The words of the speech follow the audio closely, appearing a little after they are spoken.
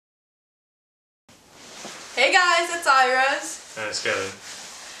Hey guys, it's Iris. And it's Kevin.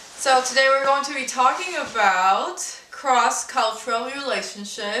 So today we're going to be talking about cross-cultural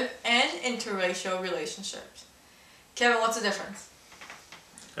relationship and interracial relationships. Kevin, what's the difference?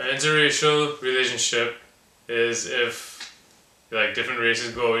 An interracial relationship is if like different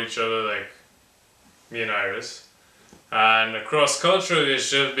races go with each other, like me and Iris. And a cross-cultural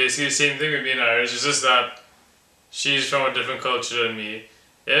relationship, basically the same thing with me and Iris, it's just that she's from a different culture than me.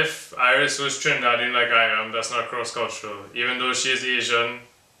 If Iris was Trinidadian like I am, that's not cross-cultural. Even though she is Asian,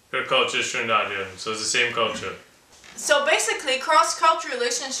 her culture is Trinidadian, so it's the same culture. So basically, cross-cultural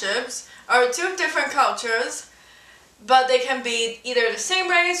relationships are two different cultures, but they can be either the same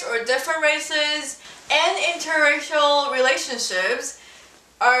race or different races, and interracial relationships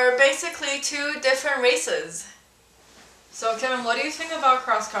are basically two different races. So Kevin, what do you think about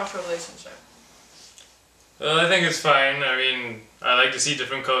cross-cultural relationship? Well, I think it's fine. I mean, I like to see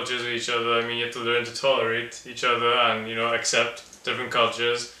different cultures with each other. I mean, you have to learn to tolerate each other and, accept different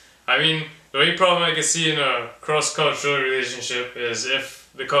cultures. I mean, the only problem I can see in a cross-cultural relationship is if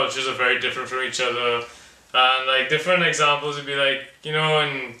the cultures are very different from each other. And, like, different examples would be like, in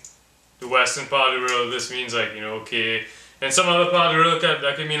the western part of the world, this means, like, okay. In some other part of the world,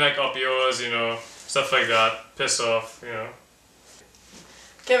 that could mean, like, up yours, stuff like that. Piss off,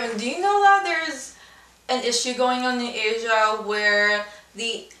 Kevin, do you know that there's an issue going on in Asia where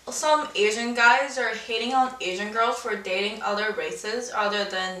some Asian guys are hating on Asian girls for dating other races other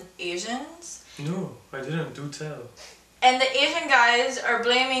than Asians? No, I didn't. Do tell. And the Asian guys are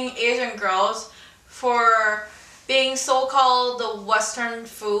blaming Asian girls for being so-called the Western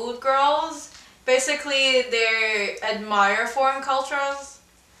food girls. Basically, they admire foreign cultures.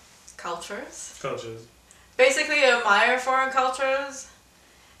 Basically, admire foreign cultures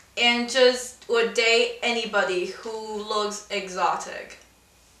and just would date anybody who looks exotic.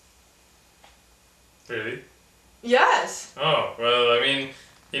 Really? Yes. Oh, well, I mean,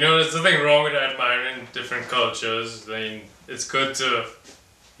 there's nothing wrong with admiring different cultures. I mean, it's good to,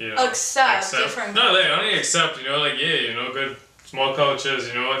 accept different No, like, only accept, good small cultures,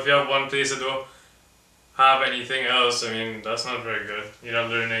 if you have one place that don't have anything else, I mean, that's not very good. You're not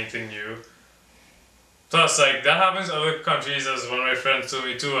learning anything new. Plus, like, that happens in other countries, as one of my friends told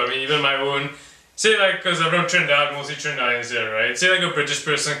me too. I mean, even my own, say like, because I'm from Trinidad, mostly Trinidadians there, right? Say like a British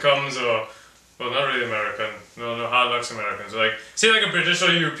person comes, or, well, not really American, no hard luck's Americans, like, say like a British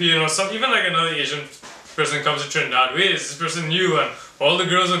or European or some, even like another Asian person comes to Trinidad, wait, is this person new? And all the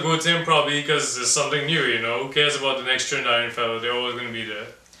girls will go to him probably because there's something new, who cares about the next Trinidadian fellow, they're always going to be there.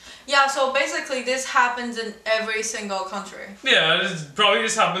 Yeah, so basically this happens in every single country. Yeah, it probably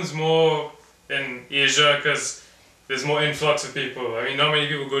just happens more in Asia because there's more influx of people. I mean, not many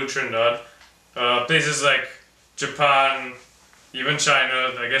people go to Trinidad. Places like Japan, even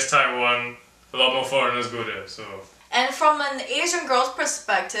China, I guess Taiwan, a lot more foreigners go there, so. And from an Asian girl's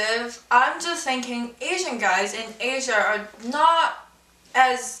perspective, I'm just thinking Asian guys in Asia are not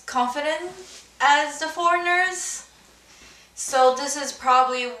as confident as the foreigners. So this is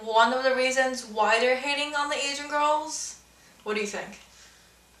probably one of the reasons why they're hating on the Asian girls. What do you think?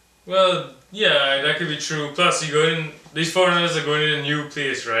 Well, yeah, that could be true. Plus, these foreigners are going to a new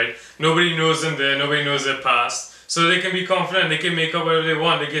place, right? Nobody knows them there, nobody knows their past. So they can be confident, they can make up whatever they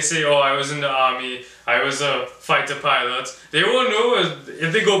want. They can say, oh, I was in the army, I was a fighter pilot. They won't know.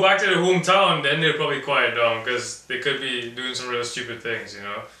 If they go back to their hometown, then they'll probably quiet down because they could be doing some real stupid things,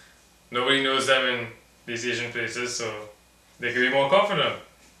 Nobody knows them in these Asian places, so they can be more confident.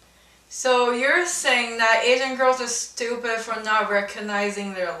 So you're saying that Asian girls are stupid for not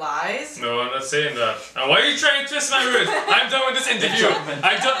recognizing their lies? No, I'm not saying that. And why are you trying to twist my words? I'm done with this interview.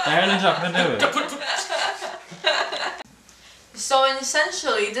 So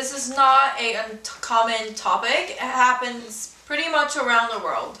essentially, this is not a uncommon topic. It happens pretty much around the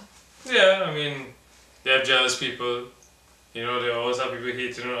world. Yeah, I mean, they have jealous people. They always have people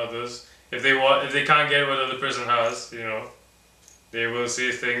hating on others. If they can't get what the other person has, they will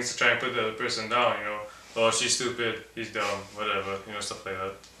say things to try and put the other person down, Oh, she's stupid, he's dumb, whatever, stuff like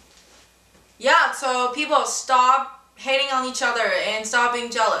that. Yeah, so people stop hating on each other and stop being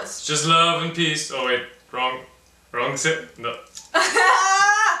jealous. Just love and peace. Oh wait, wrong sit. No.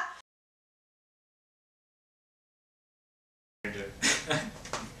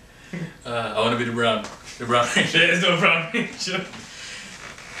 I want to be the brown ranger. There is no brown ranger.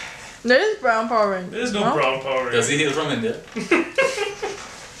 There is brown Power Ranger. There is no brown Power Ranger. Does he hail from India?